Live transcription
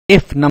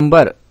if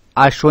number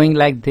are showing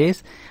like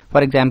this,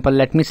 for example,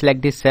 let me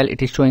select this cell,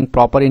 it is showing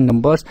proper in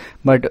numbers,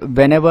 but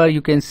whenever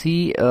you can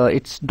see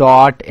it's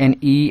dot and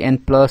e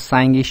and plus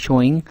sign is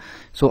showing,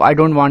 so I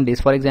don't want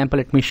this. For example,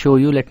 let me show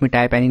you, let me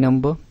type any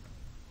number.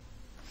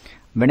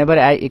 Whenever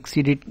I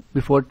exceed it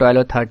before 12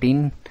 or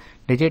 13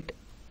 digit,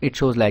 it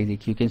shows like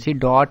this. You can see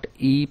dot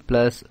e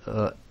plus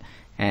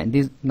and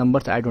these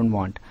numbers I don't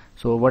want.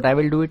 So what I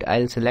will do it,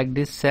 I'll select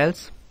these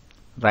cells,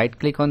 right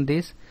click on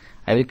this,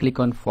 I will click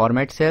on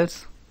format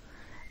cells.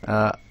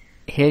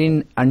 Here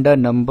in under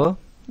number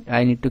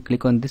I need to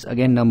click on this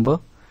again, number.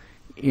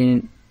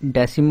 In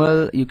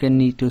decimal you can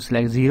need to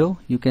select 0.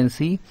 You can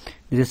see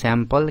this is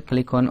sample,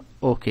 click on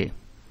OK.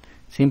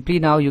 Simply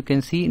now you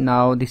can see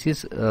now this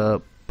is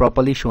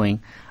properly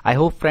showing. I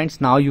hope friends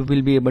now you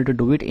will be able to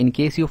do it. In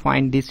case you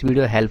find this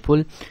video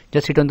helpful,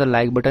 just hit on the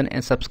like button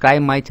and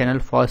subscribe my channel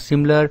for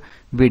similar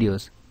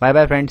videos. Bye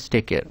bye friends,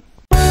 take care.